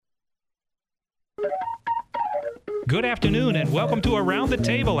Good afternoon and welcome to Around the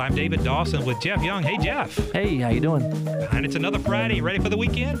Table. I'm David Dawson with Jeff Young. Hey, Jeff. Hey, how you doing? And it's another Friday. Ready for the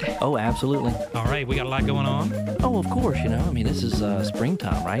weekend? Oh, absolutely. All right, we got a lot going on. Oh, of course, this is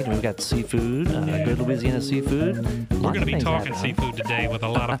springtime, right? We've got seafood, good Louisiana seafood. We're going to be talking seafood today with a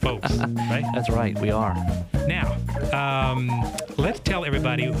lot of folks, right? That's right, we are. Now, let's tell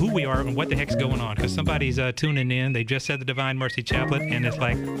everybody who we are and what the heck's going on, because somebody's tuning in. They just said the Divine Mercy Chaplet, and it's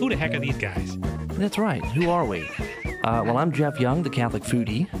like, who the heck are these guys? That's right. Who are we? Well, I'm Jeff Young, the Catholic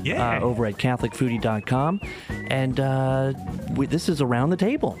Foodie, over at CatholicFoodie.com, and this is Around the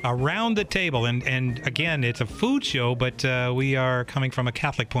Table. Around the Table, and again, it's a food show, but we are coming from a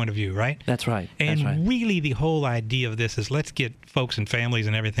Catholic point of view, right? That's right. And really, the whole idea of this is let's get folks and families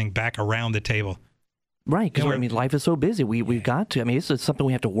and everything back around the table. Right, because life is so busy. We've got to. This is something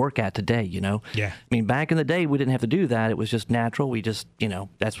we have to work at today. Yeah. Back in the day, we didn't have to do that. It was just natural. We just,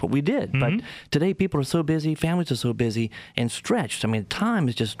 that's what we did. Mm-hmm. But today, people are so busy, families are so busy, and stretched. Time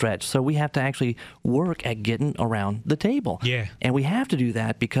is just stretched. So we have to actually work at getting around the table. Yeah. And we have to do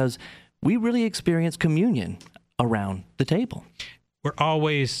that because we really experience communion around the table. We're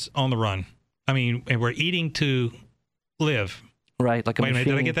always on the run. And we're eating to live. Right, like a Wait a minute,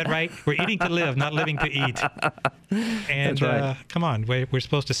 machine. did I get that right? We're eating to live, not living to eat. And That's right. Come on, we're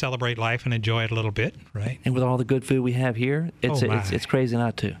supposed to celebrate life and enjoy it a little bit, right? And with all the good food we have here, it's crazy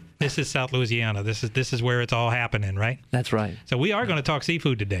not to. This is South Louisiana. This is where it's all happening, right? That's right. So we are going to talk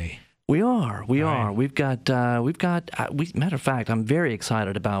seafood today. We are. Right. We've got. Matter of fact, I'm very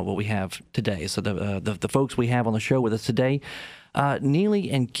excited about what we have today. So the folks we have on the show with us today, Neely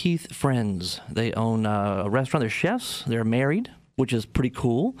and Keith Friends. They own a restaurant. They're chefs. They're married, which is pretty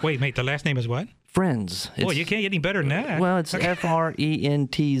cool. Wait, mate, the last name is what? Friends. You can't get any better than that. Well, it's Frentz.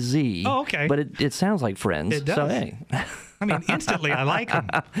 Oh, okay. But it sounds like friends. It does. So, hey. Instantly, I like them.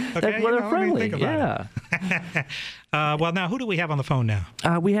 Okay? That's they're friendly. Yeah. Well, now, who do we have on the phone now?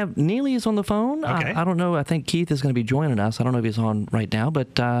 We have Neely is on the phone. Okay. I don't know. I think Keith is going to be joining us. I don't know if he's on right now,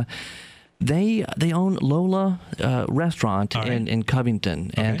 but they own Lola Restaurant in Covington,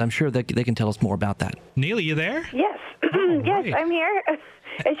 and I'm sure they can tell us more about that. Neely, you there? Yes. Yes, right. I'm here.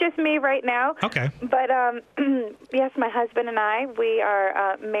 It's just me right now. Okay. But, yes, my husband and I, we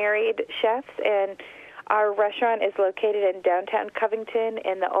are married chefs, and our restaurant is located in downtown Covington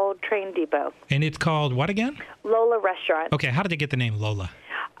in the old train depot. And it's called what again? Lola Restaurant. Okay, how did they get the name Lola?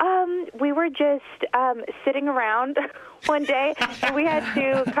 We were just sitting around one day, and we had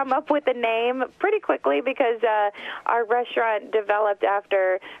to come up with a name pretty quickly because our restaurant developed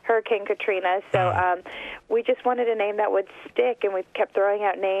after Hurricane Katrina. So we just wanted a name that would stick, and we kept throwing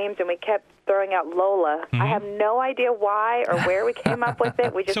out names, and we kept throwing out Lola. Mm-hmm. I have no idea why or where we came up with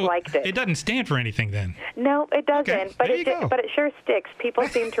it. We just liked it. It doesn't stand for anything then? No, it doesn't. Okay, but there you go. But it sure sticks. People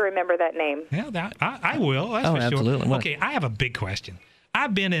seem to remember that name. Yeah, I will. That's for absolutely. sure. Okay, I have a big question.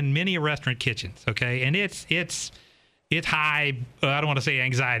 I've been in many restaurant kitchens, okay, and it's high. I don't want to say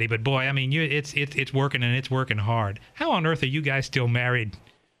anxiety, but boy, it's working and it's working hard. How on earth are you guys still married?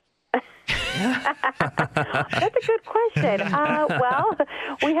 That's a good question. Well,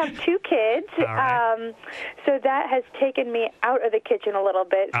 we have 2 kids, right. So that has taken me out of the kitchen a little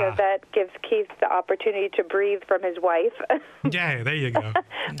bit, so that gives Keith the opportunity to breathe from his wife. Yeah, there you go.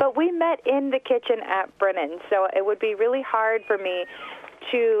 But we met in the kitchen at Brennan, so it would be really hard for me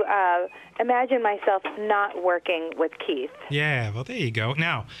to imagine myself not working with Keith. Yeah, well, there you go.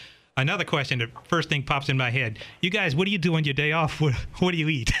 Now, another question, the first thing pops in my head. You guys, what do you do on your day off? What do you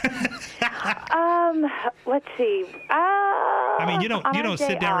eat? Let's see. You don't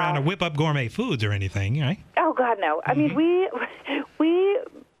sit down around and whip up gourmet foods or anything, right? Oh, God, no. We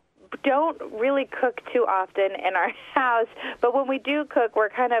don't really cook too often in our house, but when we do cook, we're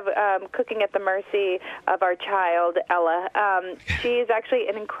kind of cooking at the mercy of our child, Ella. She's actually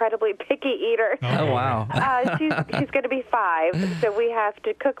an incredibly picky eater. Oh, wow. She's going to be 5, so we have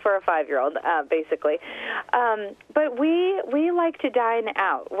to cook for a 5-year-old, basically. But we like to dine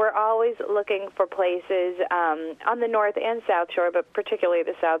out. We're always looking for places on the North and South Shore, but particularly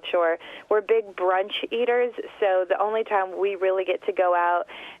the South Shore. We're big brunch eaters, so the only time we really get to go out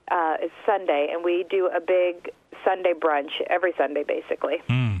is Sunday, and we do a big Sunday brunch every Sunday, basically.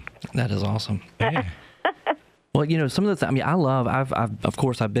 That is awesome. Yeah. Well, some of the of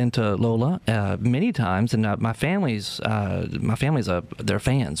course, I've been to Lola many times, and my family's they're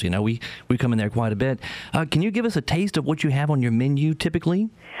fans. We come in there quite a bit. Can you give us a taste of what you have on your menu typically?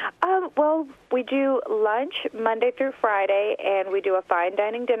 Well, we do lunch Monday through Friday, and we do a fine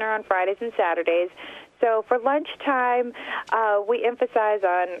dining dinner on Fridays and Saturdays. So for lunchtime, we emphasize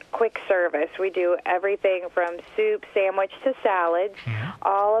on quick service. We do everything from soup, sandwich to salads.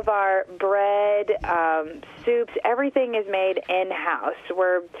 All of our bread, soups, everything is made in-house.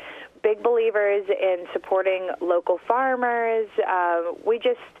 We're big believers in supporting local farmers.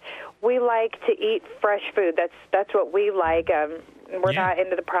 We like to eat fresh food. That's what we like. We're not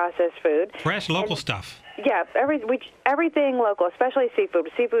into the processed food. Fresh local stuff. Yeah, everything local, especially seafood.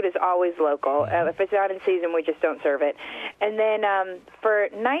 Seafood is always local. If it's not in season, we just don't serve it. And then for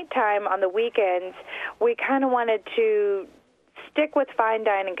nighttime on the weekends, we kind of wanted to stick with fine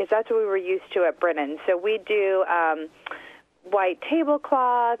dining because that's what we were used to at Brennan's. So we do white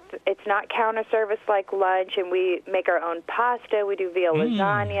tablecloth. It's not counter service like lunch, and we make our own pasta. We do veal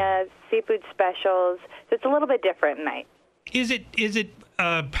lasagna, seafood specials. So it's a little bit different at night. Is it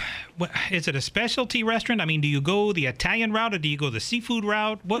a specialty restaurant? I mean, do you go the Italian route or do you go the seafood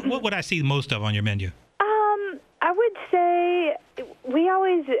route? What would I see most of on your menu? I would say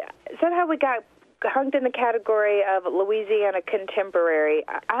somehow we got hunked in the category of Louisiana contemporary.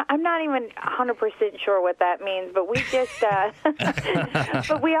 I'm not even 100% sure what that means, but we just,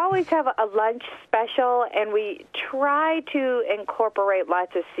 but we always have a lunch special, and we try to incorporate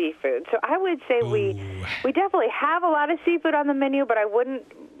lots of seafood. So I would say we definitely have a lot of seafood on the menu, but I wouldn't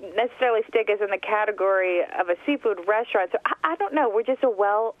necessarily stick us in the category of a seafood restaurant. So I don't know. We're just a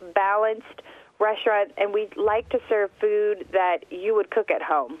well-balanced restaurant, and we like to serve food that you would cook at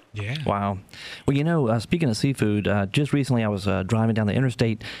home. Yeah. Wow. Well, speaking of seafood, just recently I was driving down the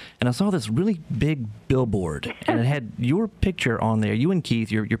interstate, and I saw this really big billboard, and it had your picture on there. You and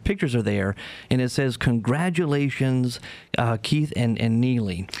Keith, your pictures are there, and it says, "Congratulations, Keith and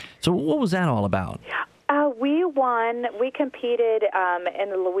Neely." So what was that all about? We won. We competed in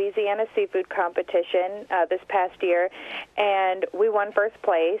the Louisiana Seafood competition this past year, and we won first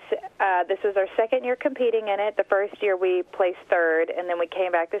place. This was our second year competing in it. The first year we placed third, and then we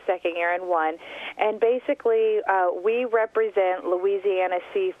came back the second year and won. And basically, we represent Louisiana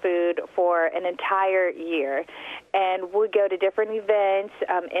Seafood for an entire year. And we go to different events,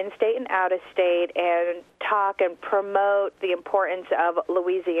 in-state and out-of-state, and talk and promote the importance of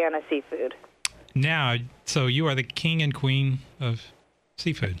Louisiana seafood. Now, so you are the king and queen of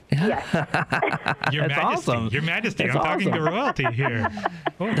seafood. Yes. Your That's Majesty. awesome. Your Majesty. That's I'm talking awesome. to royalty here.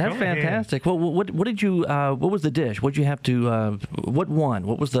 Oh, That's fantastic. Well, what did you? What was the dish? What did you have to? What won?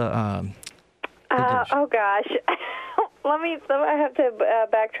 What was the dish? Oh gosh. I have to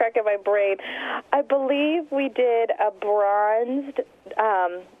backtrack in my brain. I believe we did a bronzed.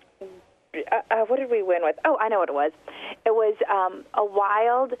 What did we win with? Oh, I know what it was. It was a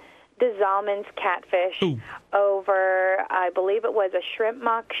wild Desalmon's catfish over, I believe it was a shrimp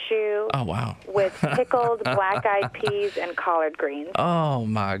makshu. Oh, wow. With pickled black-eyed peas and collard greens. Oh,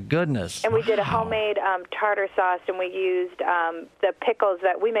 my goodness. And we did a homemade tartar sauce, and we used the pickles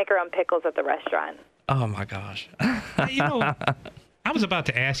that we make our own pickles at the restaurant. Oh, my gosh. I was about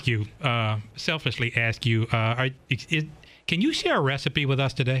to ask you, selfishly ask you, can you share a recipe with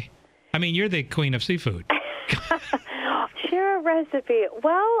us today? I mean, you're the queen of seafood. Share a recipe.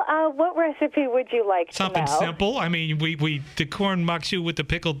 Well, what recipe would you like Something to know? simple. I mean, the corn makshu with the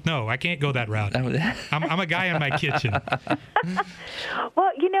pickled. No, I can't go that route. I'm a guy in my kitchen.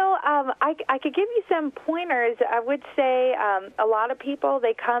 Well, I could give you some pointers. I would say a lot of people,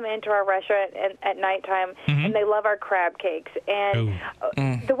 they come into our restaurant at nighttime, and they love our crab cakes. And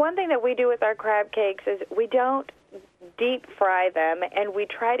the one thing that we do with our crab cakes is we don't deep fry them, and we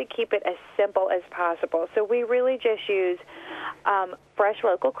try to keep it as simple as possible. So we really just use fresh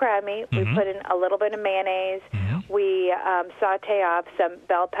local crab meat. We put in a little bit of mayonnaise. We saute off some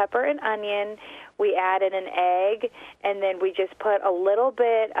bell pepper and onion. We add in an egg, and then we just put a little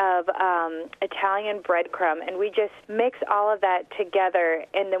bit of Italian breadcrumb, and we just mix all of that together,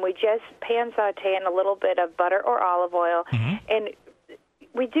 and then we just pan saute in a little bit of butter or olive oil. And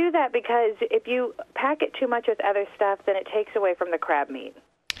we do that because if you pack it too much with other stuff, then it takes away from the crab meat.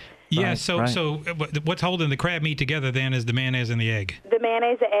 Yeah, Right, so right. so what's holding the crab meat together then is the mayonnaise and the egg. The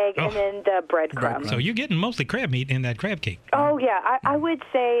mayonnaise, the egg, and then the breadcrumb. So you're getting mostly crab meat in that crab cake. Oh, yeah. I would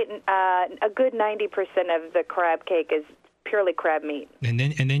say a good 90% of the crab cake is purely crab meat. And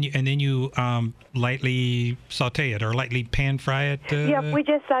then you lightly saute it or lightly pan fry it. Yep, we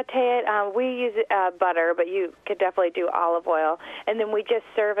just saute it. We use butter, but you could definitely do olive oil. And then we just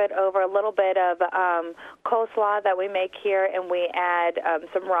serve it over a little bit of coleslaw that we make here, and we add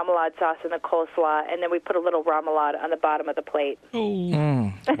some remoulade sauce in the coleslaw, and then we put a little remoulade on the bottom of the plate.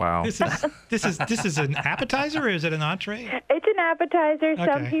 Oh, Wow. this is an appetizer or is it an entree? It's an appetizer.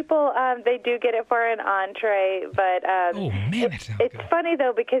 Some people, they do get it for an entree, but oh man, that sounds it's good. funny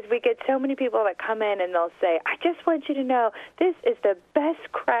though because we get so many people that come in and they'll say, "I just want you to know this is the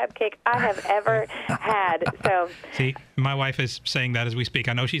best crab cake I have ever had." So see, my wife is saying that as we speak.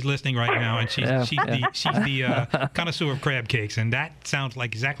 I know she's listening right now, and she's the connoisseur of crab cakes, and that sounds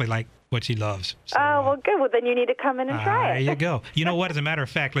like exactly like what she loves. So, oh, well, good. Well, then you need to come in and try it. There you go. You know what? As a matter of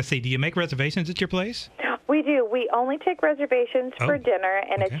fact, let's see. Do you make reservations at your place? We do. We only take reservations for dinner,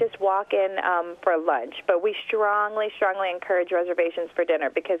 and it's just walk-in for lunch. But we strongly encourage reservations for dinner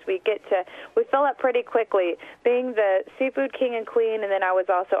because we fill up pretty quickly. Being the seafood king and queen, and then I was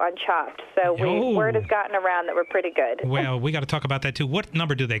also on Chopped, so word has gotten around that we're pretty good. Well, we got to talk about that too. What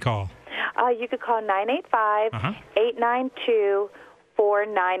number do they call? You could call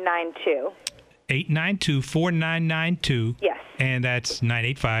 985-892-4992. 892-4992. Yes. And that's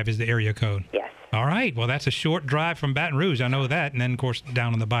 985 is the area code. Yes. All right. Well, that's a short drive from Baton Rouge. I know that, and then of course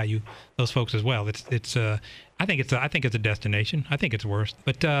down on the bayou, those folks as well. It's I think it's a destination. I think it's worth.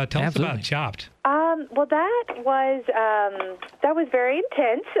 But tell us about Chopped. Well, that was very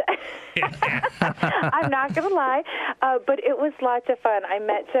intense. I'm not going to lie, but it was lots of fun. I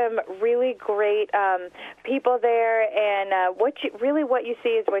met some really great people there, and what you see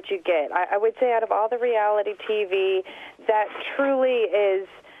is what you get. I would say out of all the reality TV, that truly is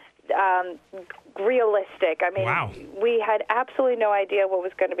realistic. I mean, wow. We had absolutely no idea what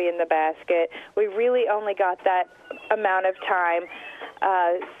was going to be in the basket. We really only got that amount of time.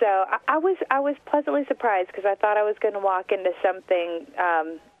 So I was pleasantly surprised because I thought I was going to walk into something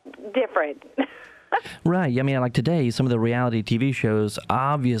different. Right. I mean, like today, some of the reality TV shows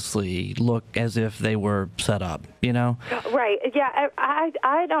obviously look as if they were set up, you know? Right. Yeah,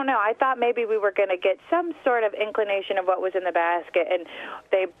 I don't know. I thought maybe we were going to get some sort of inclination of what was in the basket, and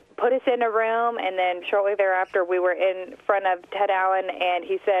they put us in a room, and then shortly thereafter we were in front of Ted Allen, and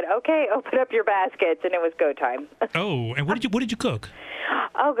he said, "Okay, open up your baskets," and it was go time. Oh, and what did you cook?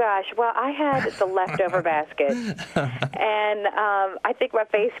 Oh gosh, well I had the leftover basket, and I think my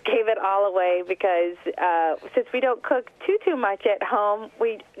face gave it all away because since we don't cook too much at home,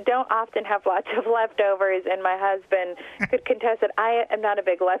 we don't often have lots of leftovers, and my husband could contest that I am not a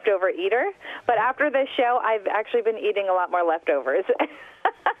big leftover eater, but after this show I've actually been eating a lot more leftovers.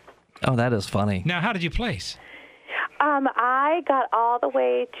 Oh, that is funny. Now, how did you place? I got all the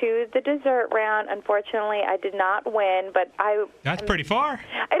way to the dessert round. Unfortunately, I did not win, but That's pretty far.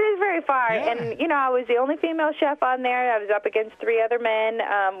 It is very far, Yeah. and I was the only female chef on there. I was up against 3 other men,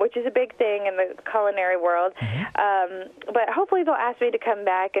 which is a big thing in the culinary world. Mm-hmm. But hopefully they'll ask me to come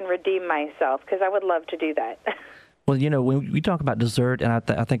back and redeem myself because I would love to do that. Well, when we talk about dessert, and I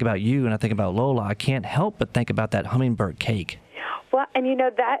think about you, and I think about Lola, I can't help but think about that hummingbird cake. Well, and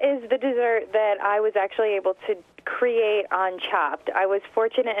that is the dessert that I was actually able to create on Chopped. I was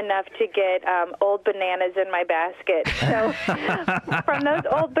fortunate enough to get old bananas in my basket. So from those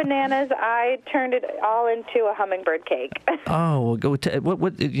old bananas, I turned it all into a hummingbird cake. Oh, well,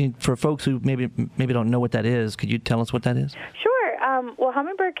 what for folks who maybe don't know what that is, could you tell us what that is? Sure. Well,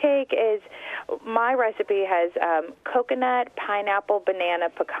 hummingbird cake is, my recipe has coconut, pineapple, banana,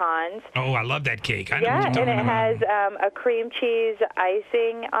 pecans. Oh, I love that cake. I know Yeah, what you're and talking it about. has a cream cheese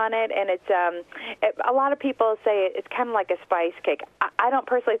icing on it, and it's a lot of people say it's kind of like a spice cake. I don't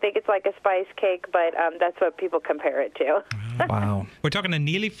personally think it's like a spice cake, but that's what people compare it to. Wow. We're talking to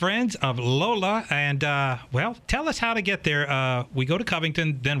Neely Friends of Lola, and well, tell us how to get there. We go to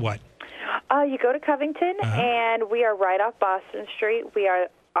Covington, then what? You go to Covington, and we are right off Boston Street. We are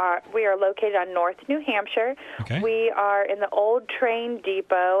located on North New Hampshire. Okay. We are in the old train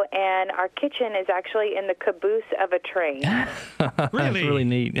depot, and our kitchen is actually in the caboose of a train. Really? That's really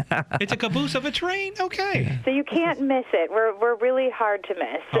neat. It's a caboose of a train? Okay. So you can't miss it. We're really hard to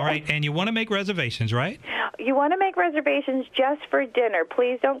miss. All right, and you want to make reservations, right? You want to make reservations just for dinner.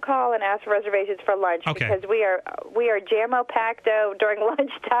 Please don't call and ask for reservations for lunch because we are jam-packed during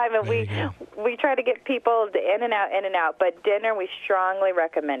lunchtime, and we try to get people in and out. But dinner, we strongly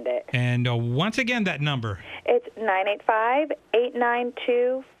recommend it. And once again, that number. It's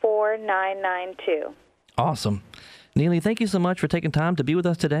 985-892-4992. Awesome. Neely, thank you so much for taking time to be with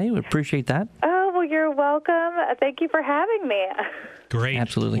us today. We appreciate that. Oh, well, you're welcome. Thank you for having me. Great.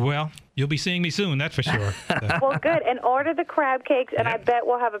 Absolutely. Well, you'll be seeing me soon, that's for sure. Well, good. And order the crab cakes, and I bet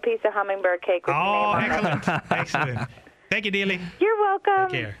we'll have a piece of hummingbird cake with your name on it. Excellent. Excellent. Thank you, Neely. You're welcome.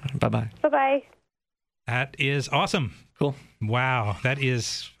 Take care. Bye-bye. Bye-bye. That is awesome. Cool. Wow. That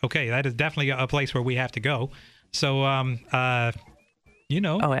is definitely a place where we have to go. So, Oh,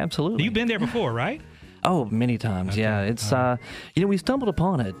 absolutely. you've been there before, right? Oh, many times. Okay. Yeah, it's we stumbled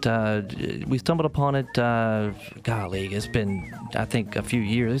upon it. Golly, it's been I think a few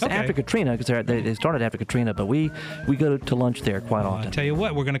years. It's Okay. after Katrina because they started after Katrina, but we go to lunch there quite I'll often. tell you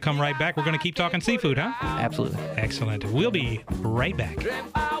what, we're going to come right back. We're going to keep talking seafood, huh? Absolutely. Excellent. We'll be right back.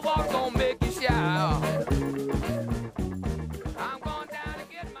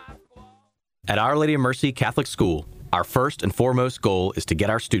 At Our Lady of Mercy Catholic School, our first and foremost goal is to get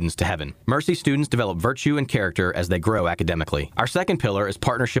our students to heaven. Mercy students develop virtue and character as they grow academically. Our second pillar is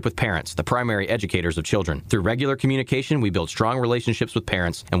partnership with parents, the primary educators of children. Through regular communication, we build strong relationships with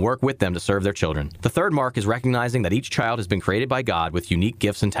parents and work with them to serve their children. The third mark is recognizing that each child has been created by God with unique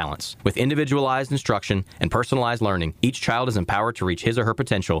gifts and talents. With individualized instruction and personalized learning, each child is empowered to reach his or her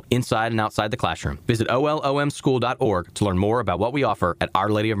potential inside and outside the classroom. Visit olomschool.org to learn more about what we offer at Our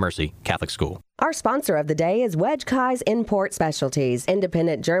Lady of Mercy Catholic School. Our sponsor of the day is Wedge Kai's Import Specialties,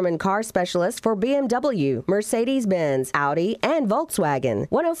 independent German car specialist for BMW, Mercedes-Benz, Audi, and Volkswagen.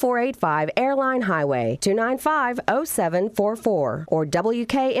 10485 Airline Highway, 295-0744 or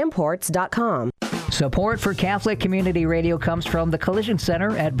WKImports.com. Support for Catholic Community Radio comes from the Collision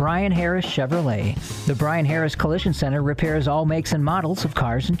Center at Brian Harris Chevrolet. The Brian Harris Collision Center repairs all makes and models of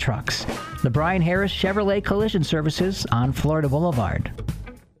cars and trucks. The Brian Harris Chevrolet Collision Services on Florida Boulevard.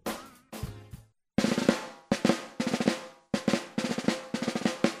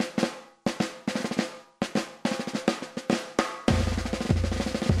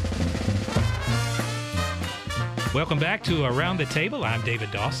 Welcome back to Around the Table. I'm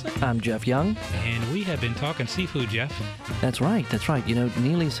David Dawson, I'm Jeff Young. and we have been talking seafood, Jeff. That's right. You know,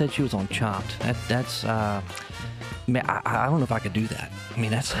 Neely said she was on Chopped. That's man, I don't know if I could do that. I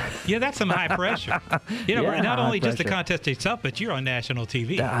mean, that's Yeah, that's some high pressure. Yeah, not high only just the pressure. contest itself, but you're on national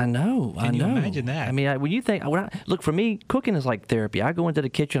TV. I know. Can you imagine that? I mean, when you think, look, for me, cooking is like therapy. I go into the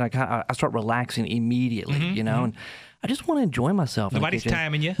kitchen, I start relaxing immediately, you know, and I just want to enjoy myself. Nobody's in the kitchen.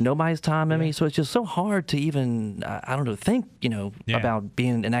 timing you. Nobody's timing me. So it's just so hard to even, think, Yeah. about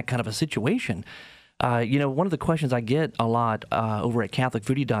being in that kind of a situation. One of the questions I get a lot over at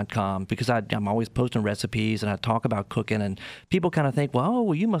CatholicFoodie.com, because I'm always posting recipes and I talk about cooking, and people kind of think,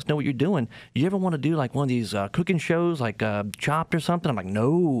 well, you must know what you're doing. You ever want to do like one of these cooking shows, like Chopped or something? I'm like,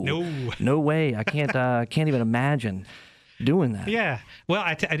 no way. I can't even imagine doing that. Yeah. Well,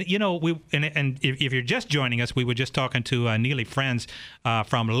 if you're just joining us, we were just talking to Neely Friends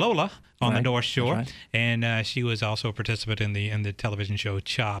from Lola on the Right. North Shore, That's and she was also a participant in the television show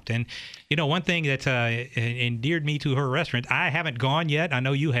Chopped. And one thing that's endeared me to her restaurant, I haven't gone yet. I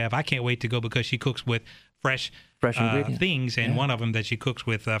know you have. I can't wait to go because she cooks with fresh ingredients. things, and Yeah. one of them that she cooks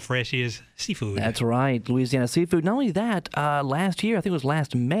with fresh is seafood. That's right, Louisiana Seafood. Not only that, last year, I think it was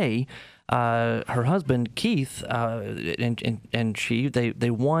last May, her husband Keith and she they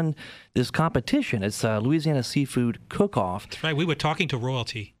won this competition. It's Louisiana Seafood Cook-Off. That's right. We were talking to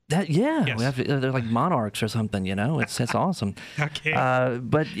royalty. Yes. They're like monarchs or something. It's awesome. Okay.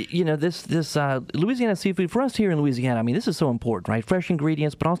 But this Louisiana Seafood for us here in Louisiana. I mean, this is so important, right? Fresh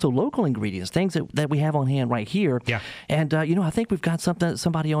ingredients, but also local ingredients, things that we have on hand right here. Yeah. And I think we've got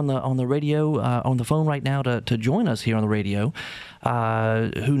somebody on the radio on the phone right now to join us here on the radio,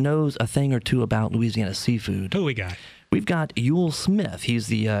 who knows a thing or two about Louisiana Seafood. Who we got? We've got Yule Smith. He's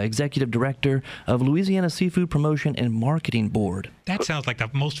the executive director of Louisiana Seafood Promotion and Marketing Board. That sounds like the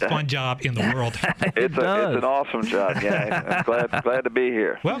most fun job in the world. It's an awesome job. Yeah, I'm glad to be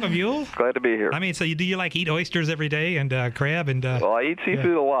here. Welcome, Yule. Glad to be here. I mean, so do you like eat oysters every day and crab and? Well, I eat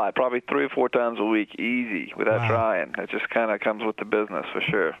seafood a lot, probably 3 or 4 times a week, easy, without trying. It just kind of comes with the business, for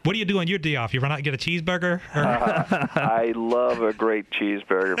sure. What do you do on your day off? You run out and get a cheeseburger? I love a great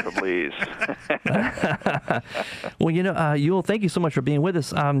cheeseburger from Lee's. Well, Yule, thank you so much for being with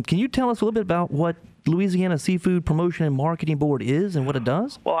us. Can you tell us a little bit about what Louisiana Seafood Promotion and Marketing Board is and what it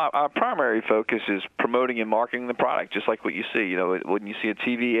does? Well, our primary focus is promoting and marketing the product, just like what you see. When you see a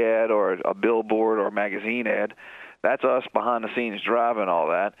TV ad or a billboard or a magazine ad, that's us behind the scenes driving all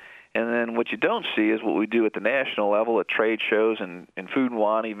that. And then what you don't see is what we do at the national level at trade shows and food and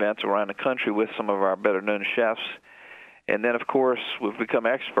wine events around the country with some of our better-known chefs. And then, of course, we've become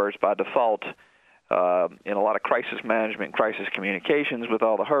experts by default in a lot of crisis management, crisis communications with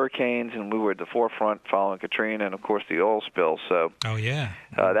all the hurricanes, and we were at the forefront following Katrina and, of course, the oil spill. So, Oh yeah.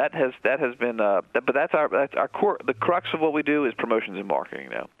 that has been, but that's our core. The crux of what we do is promotions and marketing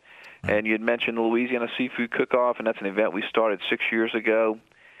now. And you had mentioned the Louisiana Seafood Cook-Off, and that's an event we started 6 years ago.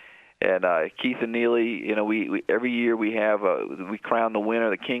 And Keith and Neely, we every year we have we crown the winner,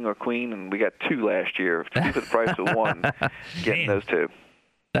 the king or queen, and we got 2 last year, 2 for the price of 1, getting those 2.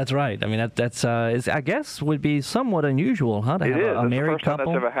 That's right. I mean, that's I guess would be somewhat unusual, huh? To have a married It's the first couple.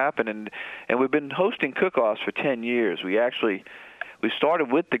 time that's ever happened, and we've been hosting cook-offs for 10 years. We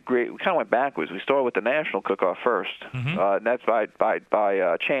started with we kind of went backwards. We started with the national cook-off first, and that's by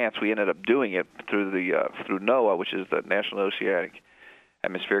chance. We ended up doing it through NOAA, which is the National Oceanic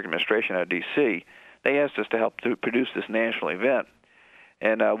Atmospheric Administration out of D.C. They asked us to help to produce this national event.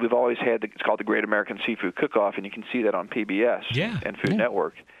 And we've always had it's called the Great American Seafood Cook-Off, and you can see that on PBS and Food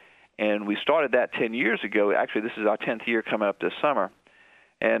Network. And we started that 10 years ago. Actually, this is our 10th year coming up this summer.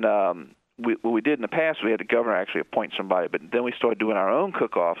 And what we did in the past, we had the governor actually appoint somebody, but then we started doing our own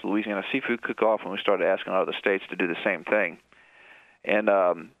cook-offs, Louisiana Seafood Cook-Off, and we started asking other states to do the same thing. And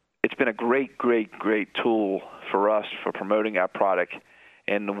it's been a great, great, great tool for us for promoting our product.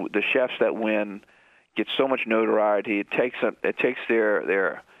 And the chefs that win get so much notoriety. It takes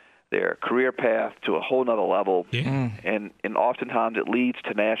their career path to a whole nother level, and oftentimes it leads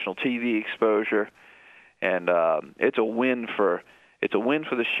to national TV exposure, and it's a win for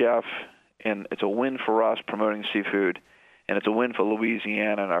the chef, and it's a win for us promoting seafood, and it's a win for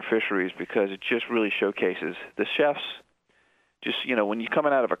Louisiana and our fisheries because it just really showcases the chefs. Just when you're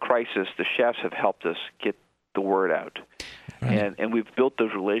coming out of a crisis, the chefs have helped us get the word out, and we've built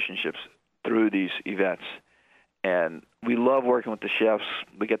those relationships through these events. And we love working with the chefs.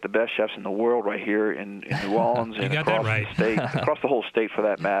 We get the best chefs in the world right here in New Orleans and across the state, across the whole state for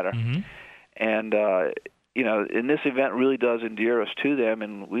that matter. And, and this event really does endear us to them,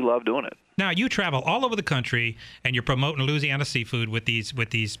 and we love doing it. Now, you travel all over the country, and you're promoting Louisiana Seafood with these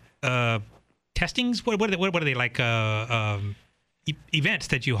testings. What are they like? Events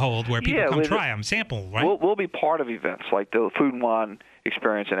that you hold where people come try them, sample, right? We'll be part of events like the Food and Wine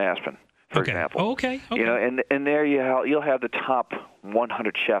Experience in Aspen, for example. Okay. And there you'll have the top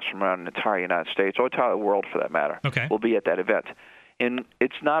 100 chefs from around the entire United States or entire world, for that matter. Will be at that event. And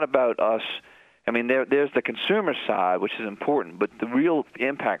it's not about us. I mean, there's the consumer side, which is important, but the real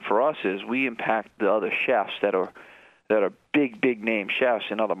impact for us is we impact the other chefs that are big name chefs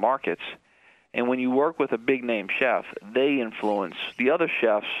in other markets. And when you work with a big name chef, they influence the other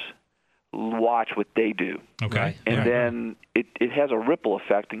chefs. Watch what they do. And then it has a ripple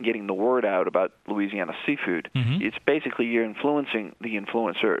effect in getting the word out about Louisiana seafood. It's basically you're influencing the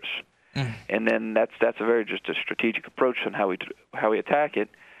influencers. And then that's just a strategic approach on how we attack it.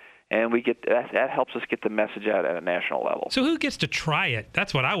 And we get that helps us get the message out at a national level. So who gets to try it?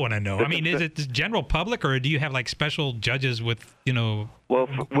 That's what I want to know. I mean, is it the general public, or do you have like special judges with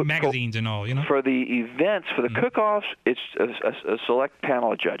magazines and all? For the events, for the cook-offs, it's a select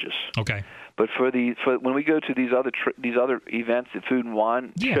panel of judges. But for when we go to these other events, the food and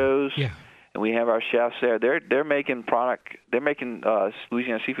wine shows, and we have our chefs there, they're making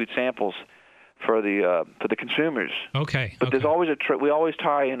Louisiana seafood samples for the consumers. But there's always we always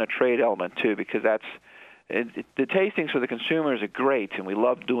tie in a trade element too, because the tastings for the consumers are great, and we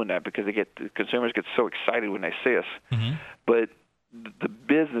love doing that because the consumers get so excited when they see us. But the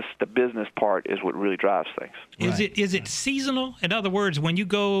business part is what really drives things. Is it seasonal? In other words, when you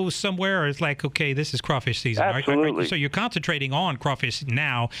go somewhere, it's like, okay, this is crawfish season. Absolutely. Right? So you're concentrating on crawfish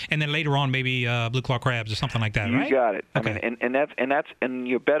now, and then later on maybe blue claw crabs or something like that, right? You got it. I mean, and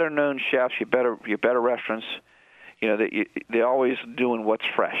your better known chefs, your better restaurants, they're always doing what's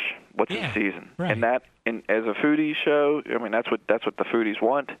fresh, what's in season, and as a foodie show, I mean that's what the foodies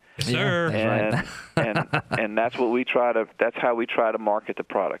want. Yes, sir. And that's what that's how we try to market the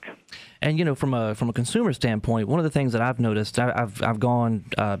product. And from a consumer standpoint, one of the things that I've noticed, I've gone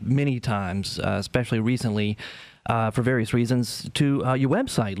many times, especially recently, for various reasons, to your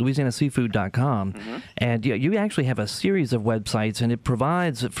website, louisianaseafood.com. And you actually have a series of websites, and it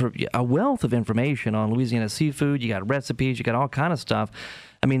provides for a wealth of information on Louisiana seafood. You got recipes, you got all kind of stuff.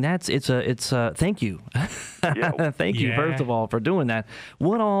 I mean, it's thank you. Thank you, first of all, for doing that.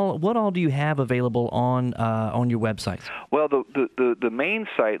 What all do you have available on your website? Well, the main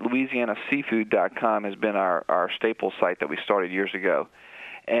site, louisianaseafood.com, has been our staple site that we started years ago.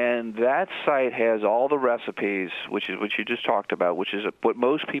 And that site has all the recipes, which is what you just talked about, which is what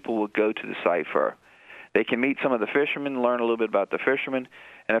most people will go to the site for. They can meet some of the fishermen, learn a little bit about the fishermen.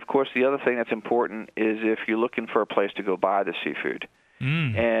 And, of course, the other thing that's important is if you're looking for a place to go buy the seafood.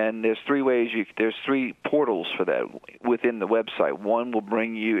 And there's there's three portals for that within the website. One will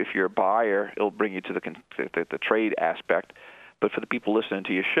bring you, if you're a buyer, it'll bring you to the trade aspect. But for the people listening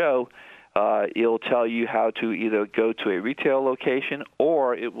to your show, it'll tell you how to either go to a retail location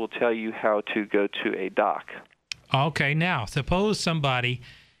or it will tell you how to go to a dock. Okay, now suppose somebody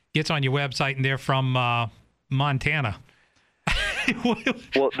gets on your website and they're from Montana. Well,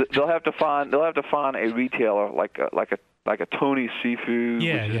 they'll have to find a retailer like a like a Tony's Seafood,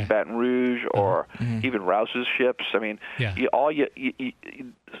 Yeah, which yeah. is Baton Rouge, or even Rouse's ships. I mean, Yeah.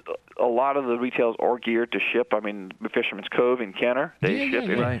 a lot of the retailers are geared to ship. I mean, Fisherman's Cove in Kenner, they Yeah, ship. yeah, I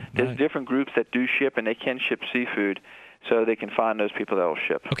mean, right, there's right. different groups that do ship, and they can ship seafood, so they can find those people that will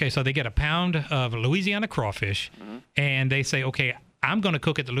ship. Okay, so they get a pound of Louisiana crawfish, and they say, okay, I'm going to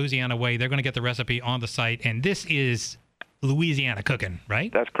cook it the Louisiana way. They're going to get the recipe on the site, and this is Louisiana cooking,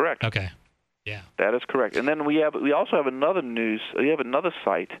 right? That's correct. Okay. Yeah. That is correct. And then we also have another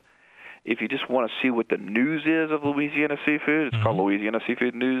site. If you just want to see what the news is of Louisiana Seafood, it's called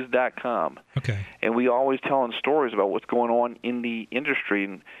LouisianaSeafoodNews.com. Okay. And we always telling stories about what's going on in the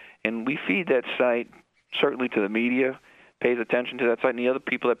industry, and we feed that site certainly to the media, pays attention to that site, and the other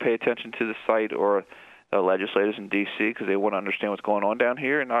people that pay attention to the site are legislators in D.C. because they want to understand what's going on down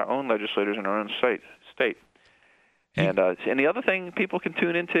here, and our own legislators in our own state. And the other thing people can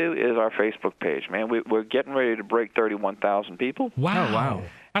tune into is our Facebook page. Man, we're getting ready to break 31,000 people. Wow. Oh, wow.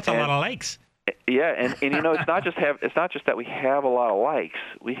 That's a lot of likes. Yeah, and you know, it's not just that we have a lot of likes.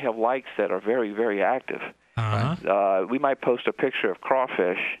 We have likes that are very, very active. Uh-huh. We might post a picture of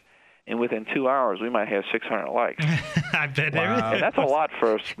crawfish, and within 2 hours we might have 600 likes. I bet And that's a lot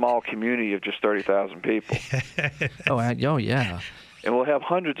for a small community of just 30,000 people. Oh, yeah. And we'll have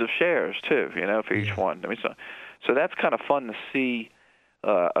hundreds of shares too, you know, for each one. I mean, so that's kind of fun to see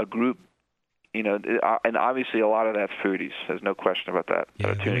a group, you know, and obviously a lot of that's foodies. There's no question about that.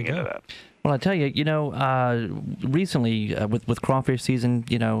 Yeah, Tuning there we into go. that. Well, I tell you, you know, recently with crawfish season,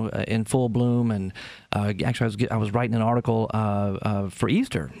 you know, in full bloom, and actually I was writing an article for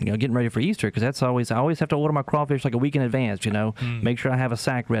Easter, you know, getting ready for Easter, because I always have to order my crawfish like a week in advance, you know, make sure I have a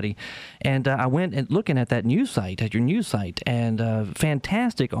sack ready. And I went and looking at your news site, and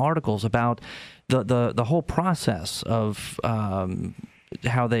fantastic articles about the whole process of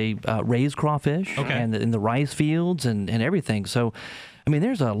how they raise crawfish and in the rice fields and everything. So, I mean,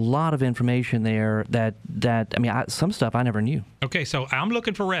 there's a lot of information there that I mean, some stuff I never knew. Okay, so I'm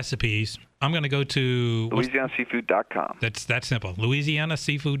looking for recipes. I'm going to go to LouisianaSeafood.com. That's that simple.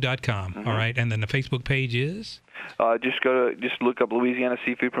 LouisianaSeafood.com. All right, and then the Facebook page is. Just look up Louisiana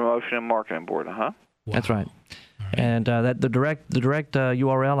Seafood Promotion and Marketing Board. Wow. That's right. And the direct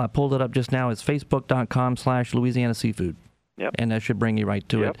URL, I pulled it up just now, is facebook.com/Louisiana Seafood. Yep. And that should bring you right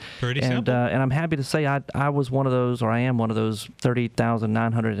to it. Pretty and, simple. And I'm happy to say I was one of those, or I am one of those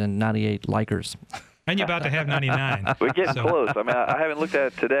 30,998 likers. And you're about to have 99. We're getting close. I mean, I haven't looked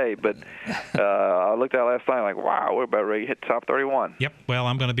at it today, but I looked at it last night like, wow, we're about ready to hit top 31. Yep. Well,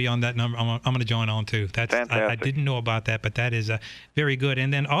 I'm going to be on that number. I'm going to join on too. That's fantastic. I didn't know about that, but that is very good.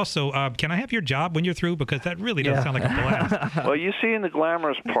 And then also, can I have your job when you're through? Because that really does sound like a blast. Well, you see in the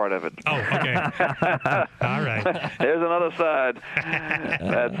glamorous part of it. Oh, okay. All right. There's another side.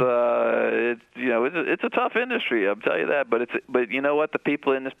 That's it's a tough industry. I'll tell you that. But you know what? The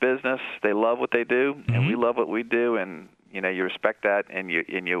people in this business, they love what they do, and we love what we do, and you know, you respect that, and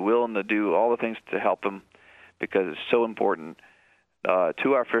you're willing to do all the things to help them, because it's so important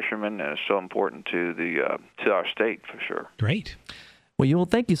to our fishermen, and it's so important to our state for sure. Great. Well, Yul,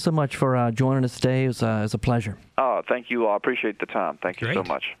 thank you so much for joining us today. It was a pleasure. Oh, thank you all. I appreciate the time. Thank you so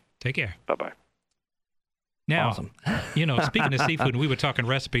much. Take care. Bye-bye. Now, Awesome. You know, speaking of seafood, we were talking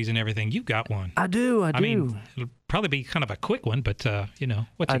recipes and everything. You got one. I do. I mean, it'll probably be kind of a quick one, but you know,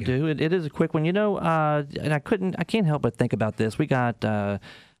 what you got? do. It is a quick one. You know, and I can't help but think about this. We got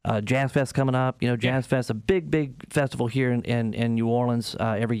Jazz Fest coming up. You know, Jazz Fest, a big festival here in New Orleans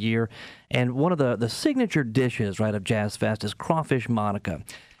every year. And one of the signature dishes, right, of Jazz Fest is crawfish Monica.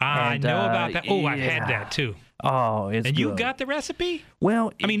 I know about that. Oh, I've had that too. Oh, it's And good. you got the recipe?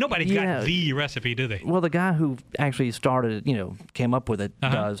 Well, I mean, nobody's got the recipe, do they? Well, the guy who actually started it, came up with it,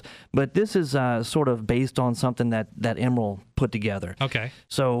 does. But this is sort of based on something that Emerald put together. Okay.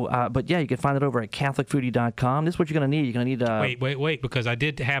 So, but yeah, you can find it over at CatholicFoodie.com. This is what you're going to need. You're going to need... Wait, because I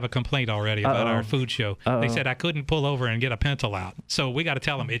did have a complaint already about our food show. They said I couldn't pull over and get a pencil out. So we got to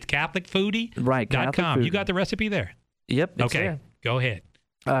tell them it's CatholicFoodie.com. Right, Catholic Foodie. You got the recipe there? Yep, it's okay, there. Go ahead.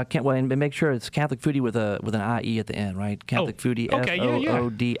 And make sure it's Catholic Foodie with an IE at the end, right? Catholic Foodie, okay,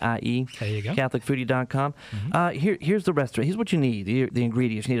 Foodie. There you go. CatholicFoodie.com. Here's the recipe. Here's what you need. The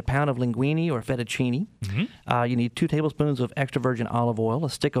ingredients. You need a pound of linguine or fettuccine. You need 2 tablespoons of extra virgin olive oil, a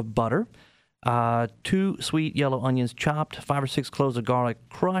stick of butter, 2 sweet yellow onions chopped, 5 or 6 cloves of garlic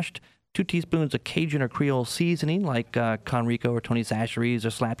crushed, 2 teaspoons of Cajun or Creole seasoning like Conrico or Tony Chachere's or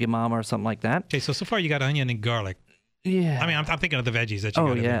Slap Your Mama or something like that. Okay, so far you got onion and garlic. Yeah. I mean, I'm thinking of the veggies that you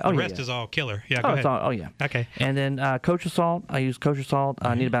got in there. The rest is all killer. Yeah, go ahead. Okay. And then kosher salt. I use kosher salt.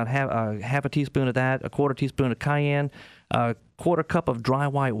 I need about half a teaspoon of that, a quarter teaspoon of cayenne, a quarter cup of dry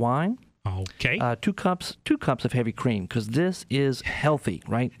white wine, Okay. 2 cups of heavy cream, because this is healthy,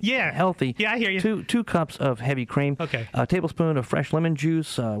 right? Yeah. Healthy. Yeah, I hear you. 2 cups of heavy cream. Okay. A tablespoon of fresh lemon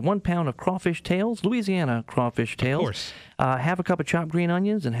juice. 1 pound of crawfish tails, Louisiana crawfish tails. Of course. Half a cup of chopped green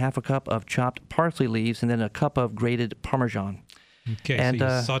onions and half a cup of chopped parsley leaves, and then a cup of grated Parmesan. Okay, and, so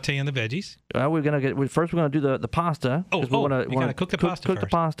you're sauteing the veggies. We're gonna do the pasta. You gotta cook the pasta Cook first. the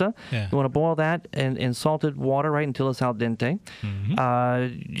pasta. Yeah. You want to boil that in salted water, right, until it's al dente.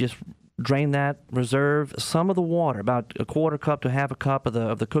 Mm-hmm. Just drain that. Reserve some of the water, about a quarter cup to half a cup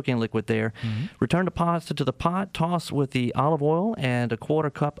of the cooking liquid there. Mm-hmm. Return the pasta to the pot. Toss with the olive oil and a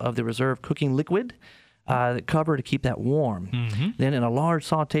quarter cup of the reserved cooking liquid. Cover to keep that warm. Mm-hmm. Then in a large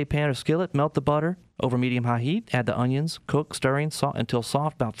saute pan or skillet, melt the butter over medium-high heat. Add the onions, cook, stirring until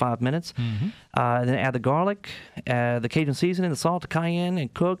soft, about 5 minutes. Mm-hmm. Then add the garlic, the Cajun seasoning, the salt, the cayenne,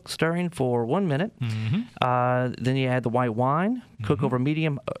 and cook, stirring for 1 minute. Mm-hmm. Then you add the white wine. Cook over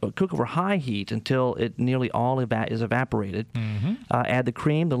cook over high heat until it nearly all is evaporated. Mm-hmm. Add the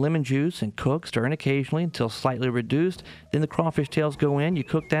cream, the lemon juice, and cook, stirring occasionally until slightly reduced. Then the crawfish tails go in. You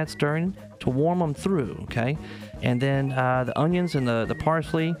cook that, stirring to warm them through. Okay, and then the onions and the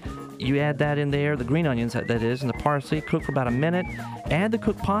parsley. You add that in there, the green onions, that is, and the parsley. Cook for about a minute. Add the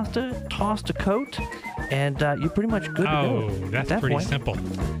cooked pasta, toss to coat, and you're pretty much good to go. Oh, that's that pretty point. simple.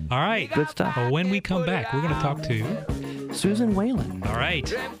 All right. Good stuff. Well, when we come back, we're going to talk to Susan Whalen. All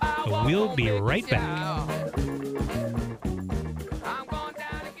right. We'll be right back.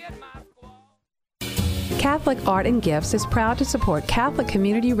 Catholic Art and Gifts is proud to support Catholic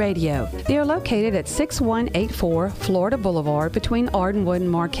Community Radio. They are located at 6184 Florida Boulevard between Ardenwood and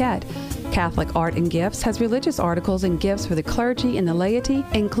Marquette. Catholic Art and Gifts has religious articles and gifts for the clergy and the laity,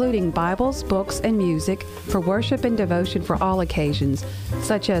 including Bibles, books, and music for worship and devotion for all occasions,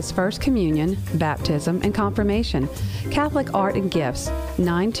 such as First Communion, Baptism, and Confirmation. Catholic Art and Gifts,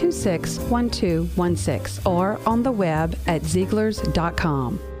 926-1216, or on the web at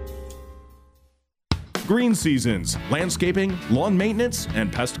Zieglers.com. Green Seasons, landscaping, lawn maintenance,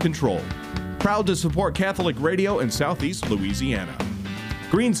 and pest control. Proud to support Catholic Radio in Southeast Louisiana.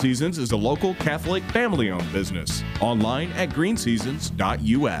 Green Seasons is a local Catholic family-owned business. Online at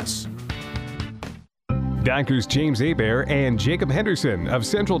greenseasons.us. Doctors James Hebert and Jacob Henderson of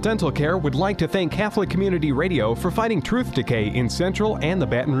Central Dental Care would like to thank Catholic Community Radio for fighting tooth decay in Central and the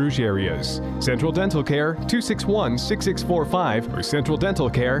Baton Rouge areas. Central Dental Care, 261-6645 or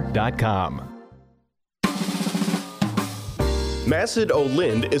centraldentalcare.com. Massid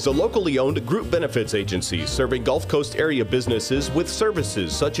O'Lind is a locally owned group benefits agency serving Gulf Coast area businesses with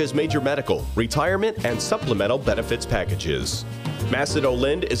services such as major medical, retirement, and supplemental benefits packages. Massid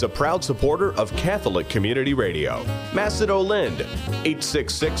O'Lind is a proud supporter of Catholic Community Radio. Massid O'Lind,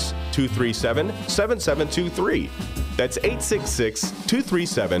 866-237-7723. That's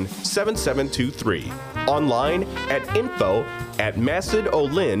 866-237-7723. Online at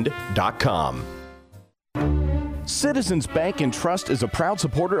info@massidolind.com. Citizens Bank and Trust is a proud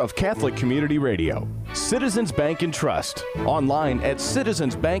supporter of Catholic Community Radio. Citizens Bank and Trust. Online at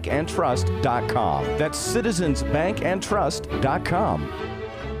citizensbankandtrust.com. That's citizensbankandtrust.com.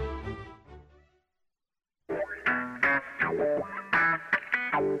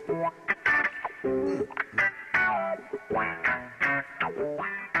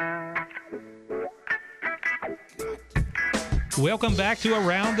 Welcome back to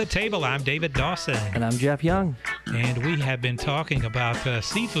Around the Table. I'm David Dawson. And I'm Jeff Young. And we have been talking about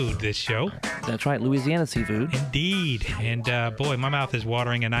seafood this show. That's right, Louisiana Seafood. Indeed. And boy, my mouth is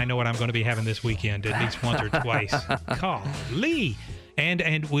watering, and I know what I'm going to be having this weekend, at least once or twice. Golly.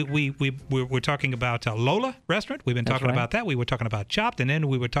 And we're talking about Lola Restaurant. We've been talking about that. We were talking about Chopped, and then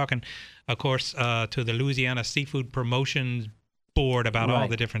we were talking, of course, to the Louisiana Seafood Promotions Board about all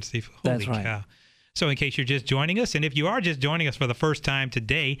the different seafood. Holy cow. So in case you're just joining us, and if you are just joining us for the first time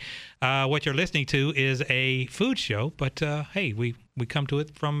today, what you're listening to is a food show. But hey, we come to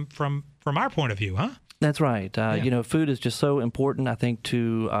it from our point of view, huh? That's right. You know, food is just so important, I think,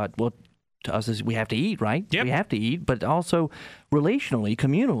 to us is we have to eat, right? Yep. We have to eat, but also relationally,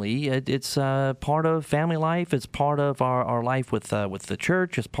 communally, it's part of family life. It's part of our life with the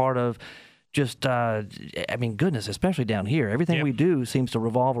church. It's part of just, I mean, goodness, especially down here, everything we do seems to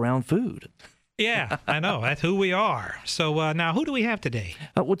revolve around food. Yeah, I know. That's who we are. So now, who do we have today?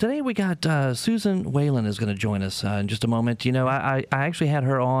 Well, today we got Susan Whalen is going to join us in just a moment. You know, I actually had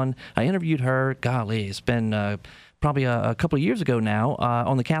her on. I interviewed her. Golly, it's been probably a couple of years ago now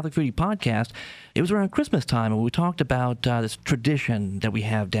on the Catholic Foodie podcast. It was around Christmas time, and we talked about this tradition that we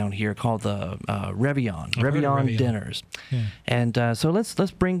have down here called the Réveillon dinners. Yeah. And so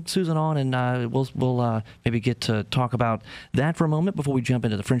let's bring Susan on, and we'll maybe get to talk about that for a moment before we jump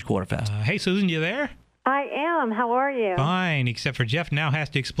into the French Quarter Fest. Hey, Susan, you there? I am. How are you? Fine, except for Jeff now has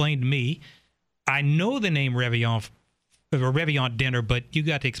to explain to me. I know the name Réveillon dinner, but you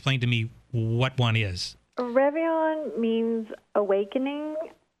got to explain to me what one is. Réveillon means awakening,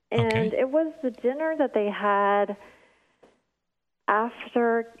 and it was the dinner that they had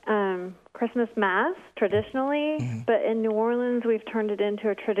after Christmas Mass, traditionally. Mm-hmm. But in New Orleans, we've turned it into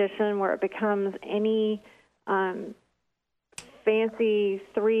a tradition where it becomes any fancy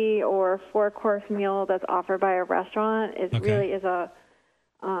 3 or 4 course meal that's offered by a restaurant. It really is a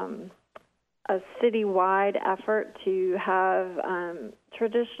citywide effort to have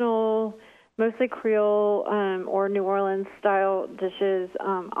traditional, mostly Creole or New Orleans style dishes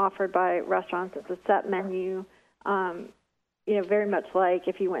offered by restaurants. It's a set menu, very much like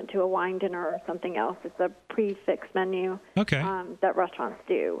if you went to a wine dinner or something else. It's a prefixed menu that restaurants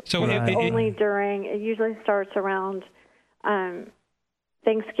do. So it usually starts around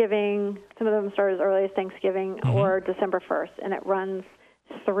Thanksgiving. Some of them start as early as Thanksgiving or December 1st, and it runs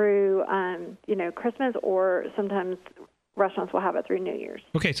through, Christmas, or sometimes restaurants will have it through New Year's.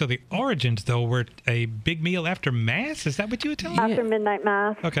 Okay, so the origins, though, were a big meal after Mass? Is that what you were telling me? After midnight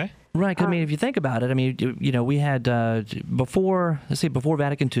Mass. Okay. Right, 'cause, I mean, if you think about it, I mean, we had before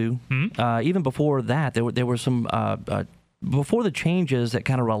Vatican II, even before that, there were some before the changes that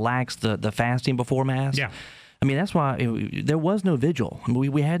kind of relaxed the fasting before Mass. Yeah. I mean, that's why there was no vigil. I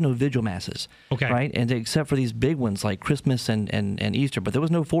mean, we had no vigil masses, right? And except for these big ones like Christmas and Easter, but there was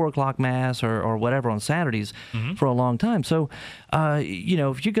no 4 o'clock mass or whatever on Saturdays for a long time. So,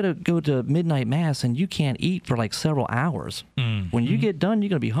 if you're gonna go to midnight mass and you can't eat for like several hours, when you get done, you're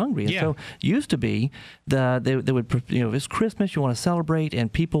gonna be hungry. And so, used to be they would if it's Christmas, you want to celebrate,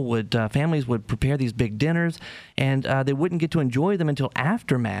 and people would families would prepare these big dinners, and they wouldn't get to enjoy them until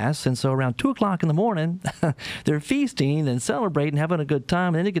after Mass. And so around 2 o'clock in the morning. They're feasting and celebrating, having a good time,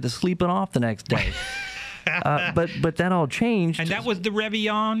 and then they get to sleep it off the next day. But that all changed. And that was the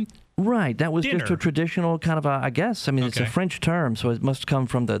Réveillon? Right. That was dinner. Just a traditional kind of it's a French term, so it must come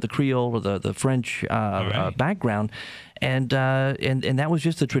from the Creole or the French background. And that was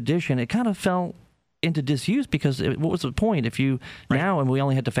just a tradition. It kind of fell into disuse because what was the point if you now, and we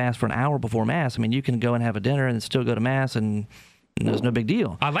only had to fast for an hour before Mass, I mean, you can go and have a dinner and still go to Mass and there's no big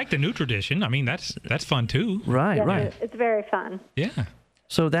deal. I like the new tradition. I mean, that's fun too. Right, right. It's very fun. Yeah.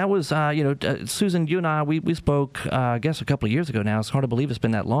 So that was, Susan, you and I, we spoke, I guess, a couple of years ago now. It's hard to believe it's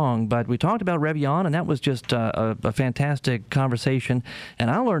been that long. But we talked about Réveillon, and that was just a fantastic conversation. And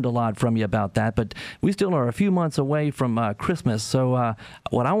I learned a lot from you about that. But we still are a few months away from Christmas. So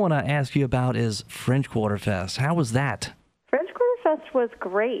what I want to ask you about is French Quarter Fest. How was that? French Quarter Fest was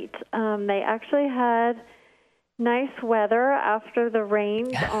great. They actually had nice weather after the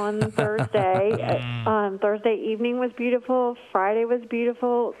rains on Thursday. Thursday evening was beautiful. Friday was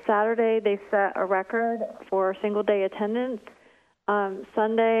beautiful. Saturday they set a record for single-day attendance.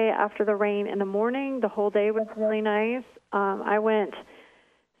 Sunday after the rain in the morning, the whole day was really nice. I went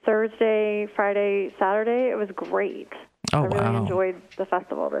Thursday, Friday, Saturday. It was great. I really enjoyed the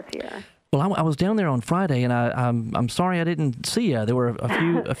festival this year. Well, I was down there on Friday, and I'm sorry I didn't see you. There were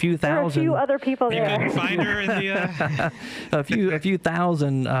a few thousand. There were a few other people there. You couldn't find her in the. a few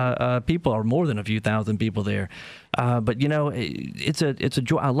thousand people, or more than a few thousand people there. But it's a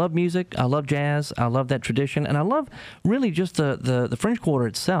joy. I love music. I love jazz. I love that tradition, and I love really just the French Quarter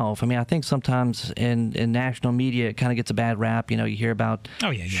itself. I mean, I think sometimes in national media it kind of gets a bad rap. You hear about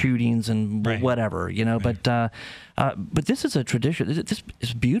shootings and whatever. But this is a tradition. This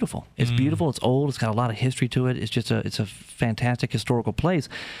is beautiful. It's beautiful. It's old. It's got a lot of history to it. It's a fantastic historical place,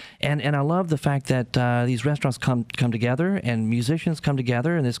 and I love the fact that these restaurants come together and musicians come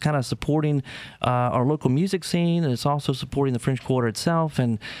together, and it's kind of supporting our local music scene, and it's also supporting the French Quarter itself,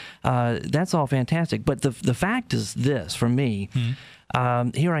 and that's all fantastic. But the fact is this for me.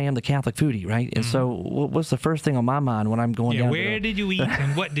 Here I am, the Catholic foodie, right? And so what's the first thing on my mind when I'm going down where did you eat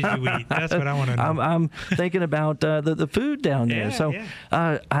and what did you eat? That's what I want to know. I'm thinking about the food down there.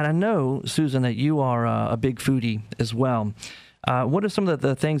 I know, Susan, that you are a big foodie as well. What are some of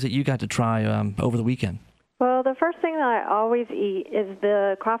the things that you got to try over the weekend? Well, the first thing that I always eat is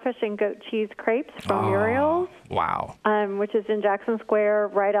the crawfish and goat cheese crepes from Muriel's. Wow. Which is in Jackson Square,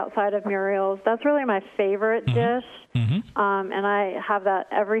 right outside of Muriel's. That's really my favorite dish, and I have that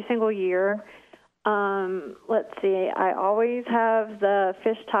every single year. Let's see. I always have the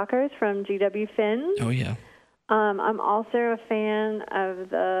fish tacos from GW Finn's. Oh, yeah. I'm also a fan of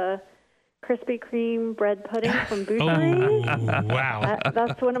the Krispy Kreme bread pudding from Boostery. Oh, wow.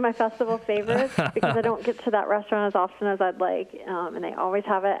 That's one of my festival favorites because I don't get to that restaurant as often as I'd like, and they always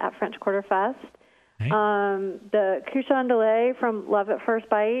have it at French Quarter Fest. Okay. The Couchon de lait from Love at First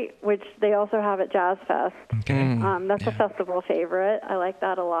Bite, which they also have at Jazz Fest. Okay. That's a festival favorite. I like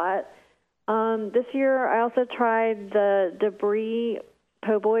that a lot. This year, I also tried the Debris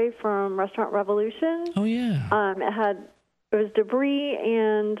po' boy from Restaurant Revolution. Oh, yeah. It was debris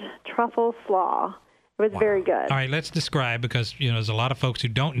and truffle slaw. It was very good. All right, let's describe, because there's a lot of folks who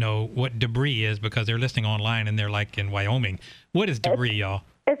don't know what debris is because they're listening online and they're like in Wyoming. What is debris, y'all?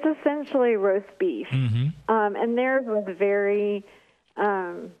 It's essentially roast beef. Mm-hmm. And theirs was very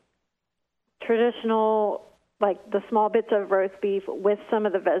traditional, like the small bits of roast beef with some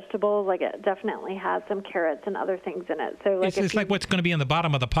of the vegetables. Like it definitely has some carrots and other things in it. So like it's like what's going to be in the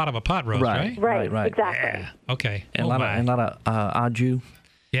bottom of the pot of a pot roast, right? Right. Exactly. Yeah. Okay. And a lot of au jus.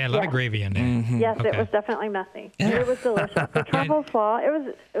 Yeah, a lot of gravy in there. Mm-hmm. Yes, it was definitely messy. It was delicious. The truffle slaw,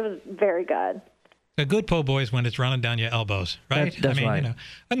 it was very good. A good po' boy is when it's running down your elbows, right? That's right.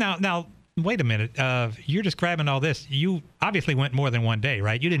 Now, wait a minute. You're describing all this. You obviously went more than one day,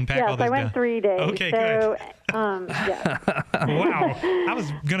 right? You didn't pack all this down. Yes, I went 3 days. Okay, so, good. Yeah. Wow. I was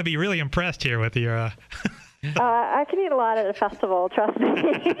going to be really impressed here with your... I can eat a lot at a festival, trust me.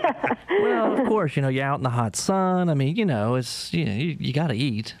 Well, of course, you're out in the hot sun. I mean, it's you got to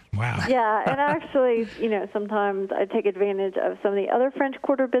eat. Wow. Yeah, and actually, sometimes I take advantage of some of the other French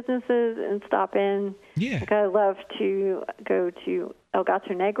Quarter businesses and stop in. Yeah. Like I love to go to El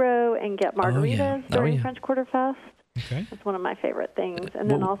Gato Negro and get margaritas during French Quarter Fest. Okay. That's one of my favorite things. And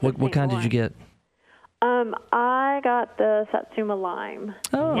then also what kind did you get? I got the Satsuma lime.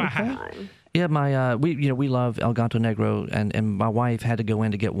 Oh, wow. Okay. Yeah, we love El Gato Negro, and my wife had to go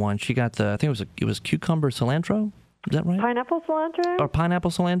in to get one. She got I think it was cucumber cilantro. Is that right? Pineapple cilantro? Or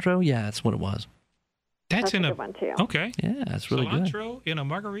pineapple cilantro? Yeah, that's what it was. That's in a good one too. Okay. Yeah, that's really good. Cilantro in a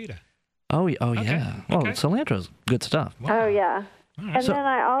margarita. Oh yeah. Well, cilantro's good stuff. Wow. Oh yeah. Right. And then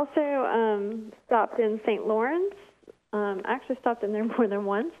I also stopped in St. Lawrence. I actually stopped in there more than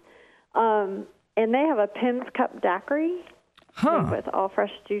once. And they have a Pim's Cup daiquiri with all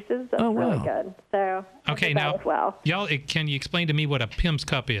fresh juices. That's really good. So okay, now, as well. Y'all, can you explain to me what a Pim's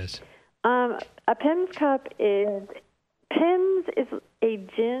Cup is? A Pim's Cup is a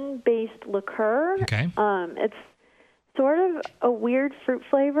gin-based liqueur. Okay. It's sort of a weird fruit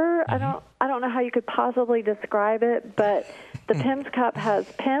flavor. Mm-hmm. I don't know how you could possibly describe it, but the Pim's Cup has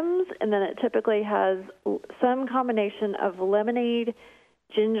Pims, and then it typically has some combination of lemonade,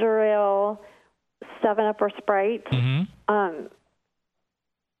 ginger ale, 7-Up or Sprite. Mm-hmm.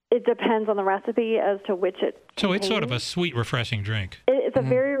 It depends on the recipe as to which it So contains. it's sort of a sweet, refreshing drink. It's a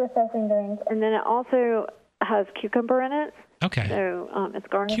very refreshing drink, and then it also has cucumber in it. Okay. So it's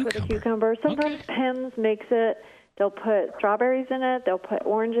garnished with a cucumber. Sometimes Pim's makes it. They'll put strawberries in it. They'll put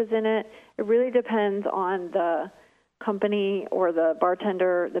oranges in it. It really depends on the company or the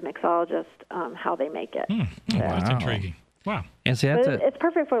bartender, the mixologist, how they make it. Oh, that's intriguing. Wow. And see, it's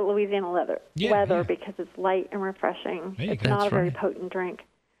perfect for Louisiana weather because it's light and refreshing. It's not a very potent drink.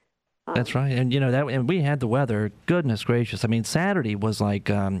 That's right. And and we had the weather. Goodness gracious. I mean, Saturday was like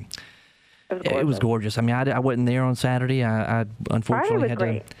it was gorgeous. I mean, I wasn't there on Saturday. I unfortunately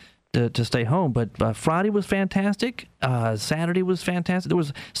had to stay home, but Friday was fantastic. Saturday was fantastic. There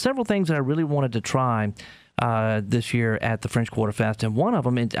was several things that I really wanted to try this year at the French Quarter Fest, and one of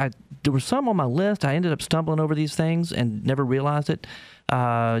them, there were some on my list. I ended up stumbling over these things and never realized it.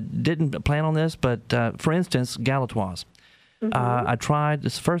 Didn't plan on this, but for instance, galatoises. Mm-hmm. I tried.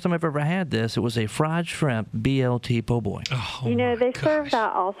 It's the first time I've ever had this. It was a fried shrimp BLT po' boy. Oh, they served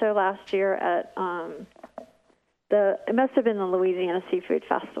that also last year at it must have been the Louisiana Seafood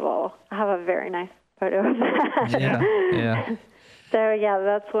Festival. I have a very nice photo of that. Yeah. So,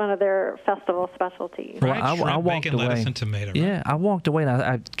 that's one of their festival specialties. Well, I walked bacon, away. lettuce, and tomato. Right? Yeah, I walked away, and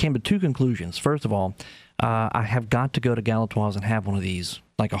I came to two conclusions. First of all, I have got to go to Galatoire's and have one of these,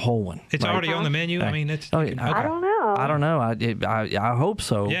 like a whole one. It's already on the menu? I mean, it's... I don't know. I don't know. I hope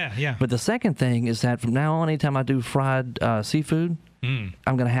so. Yeah. But the second thing is that from now on, anytime I do fried seafood, I'm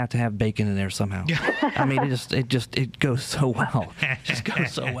going to have bacon in there somehow. I mean, it goes so well. It just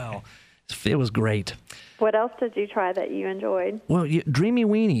goes so well. It was great. What else did you try that you enjoyed? Well, Dreamy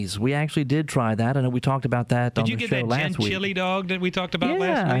Weenies. We actually did try that. I know we talked about that on the show last week. Did you get that gin chili dog that we talked about last week?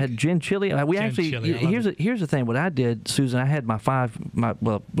 Yeah, I had gin chili. Here's the thing. What I did, Susan, I had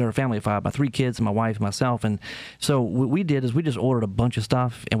we're a family of 5, my 3 kids, and my wife, and myself, and so what we did is we just ordered a bunch of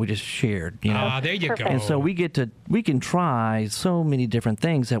stuff and we just shared. There you go. And so we can try so many different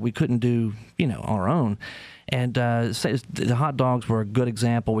things that we couldn't do, on our own. And the hot dogs were a good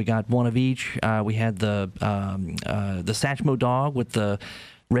example. We got one of each. We had the Satchmo dog with the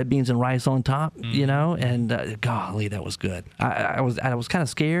red beans and rice on top, you know, and golly, that was good. I was kind of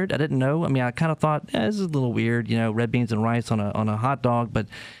scared. I didn't know. I mean, I kind of thought, this is a little weird, you know, red beans and rice on a hot dog, but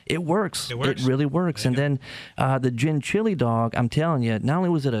it works. It really works. And then the gin chili dog, I'm telling you, not only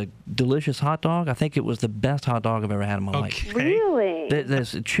was it a delicious hot dog, I think it was the best hot dog I've ever had in my life. Really?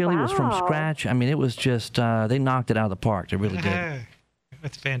 This chili was from scratch. I mean, it was just, they knocked it out of the park. They really did.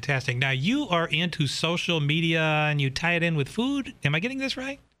 That's fantastic. Now, you are into social media and you tie it in with food. Am I getting this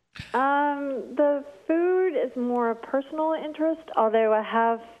right? The food is more a personal interest, although I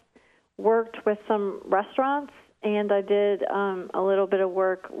have worked with some restaurants, and I did a little bit of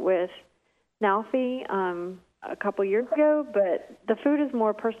work with Nalfi a couple years ago, but the food is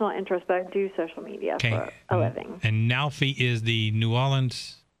more personal interest, but I do social media for a living. And Nalfi is the New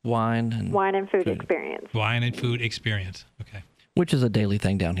Orleans wine and food experience. Wine and food experience. Okay. Which is a daily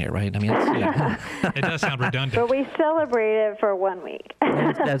thing down here, right? I mean, it does sound redundant. But we celebrate it for 1 week.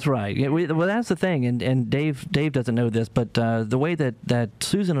 That's right. Yeah, well, that's the thing, and Dave doesn't know this, but the way that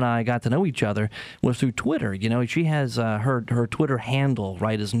Susan and I got to know each other was through Twitter. You know, she has her Twitter handle,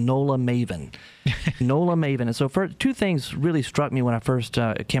 right, is Nola Maven. Nola Maven. And so two things really struck me when I first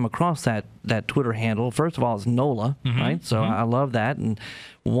came across that Twitter handle. First of all, it's Nola, right? So I love that and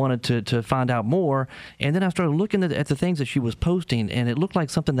wanted to find out more. And then I started looking at the things that she was posting, and it looked like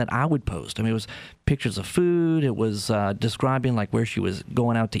something that I would post. I mean, it was pictures of food. It was describing like where she was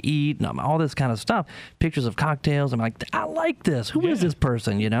going out to eat and all this kind of stuff. Pictures of cocktails. I'm like, I like this. Who is this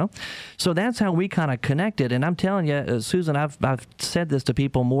person, you know? So that's how we kind of connected. And I'm telling you, Susan, I've said this to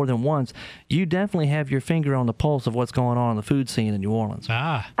people more than once. You definitely have your finger on the pulse of what's going on in the food scene in New Orleans.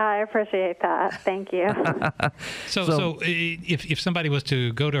 I appreciate that. Thank you. So if somebody was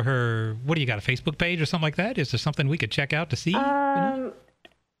to go to her, what do you got, a Facebook page or something like that? Is there something we could check out to see?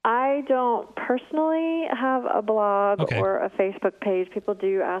 I don't personally have a blog or a Facebook page. People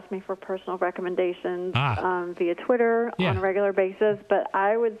do ask me for personal recommendations via Twitter on a regular basis, but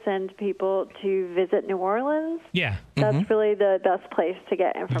I would send people to Visit New Orleans. Yeah. That's really the best place to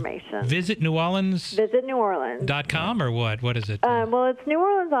get information. Visit New Orleans? Visit New Orleans. .com or what? What is it? Well, it's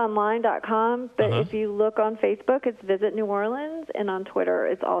NewOrleansOnline.com, but if you look on Facebook, it's Visit New Orleans, and on Twitter,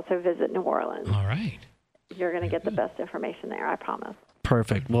 it's also Visit New Orleans. All right. You're going to get the best information there, I promise.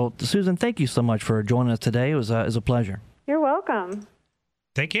 Perfect. Well, Susan, thank you so much for joining us today. It was a pleasure. You're welcome.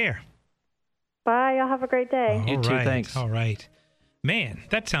 Take care. Bye. Y'all have a great day. You too. Thanks. All right. Man,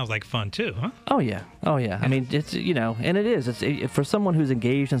 that sounds like fun too, huh? Oh yeah. I mean, it's, you know, and it is. It's for someone who's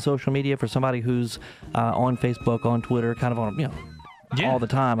engaged in social media, for somebody who's on Facebook, on Twitter, kind of on, you know, all the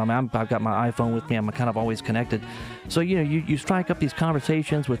time. I mean, I've got my iPhone with me. I'm kind of always connected. So, you know, you strike up these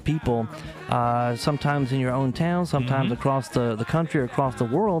conversations with people, sometimes in your own town, sometimes across the country or across the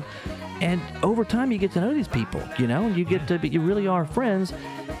world. And over time, you get to know these people, you know, and you really are friends.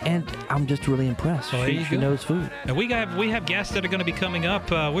 And I'm just really impressed. Well, she knows food. And we have guests that are going to be coming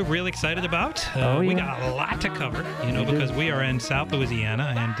up. We're really excited about. We got a lot to cover, you know, because we are in South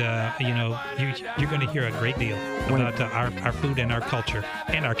Louisiana, and you know, you're going to hear a great deal about our food and our culture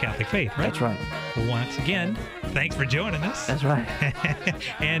and our Catholic faith, right? That's right. Once again, thanks for joining us. That's right.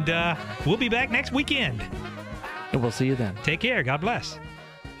 And we'll be back next weekend. And we'll see you then. Take care. God bless.